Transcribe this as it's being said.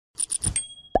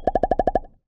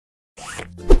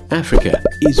Africa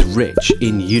is rich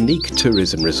in unique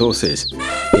tourism resources.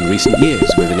 In recent years,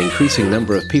 with an increasing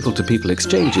number of people-to-people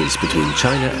exchanges between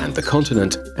China and the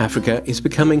continent, Africa is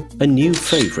becoming a new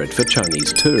favourite for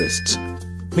Chinese tourists.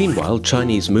 Meanwhile,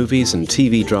 Chinese movies and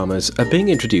TV dramas are being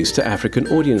introduced to African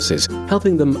audiences,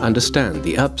 helping them understand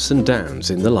the ups and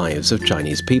downs in the lives of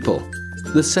Chinese people.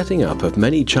 The setting up of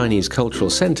many Chinese cultural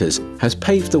centres has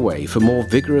paved the way for more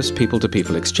vigorous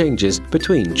people-to-people exchanges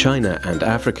between China and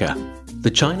Africa. The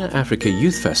China-Africa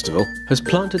Youth Festival has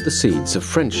planted the seeds of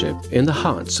friendship in the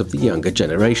hearts of the younger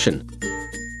generation.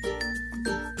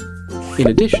 In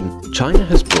addition, China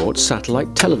has brought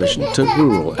satellite television to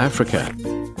rural Africa.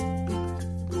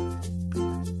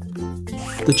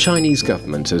 The Chinese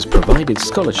government has provided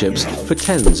scholarships for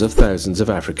tens of thousands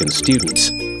of African students.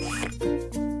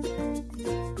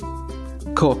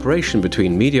 Cooperation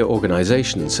between media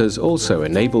organizations has also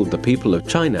enabled the people of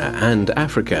China and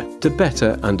Africa to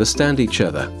better understand each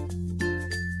other.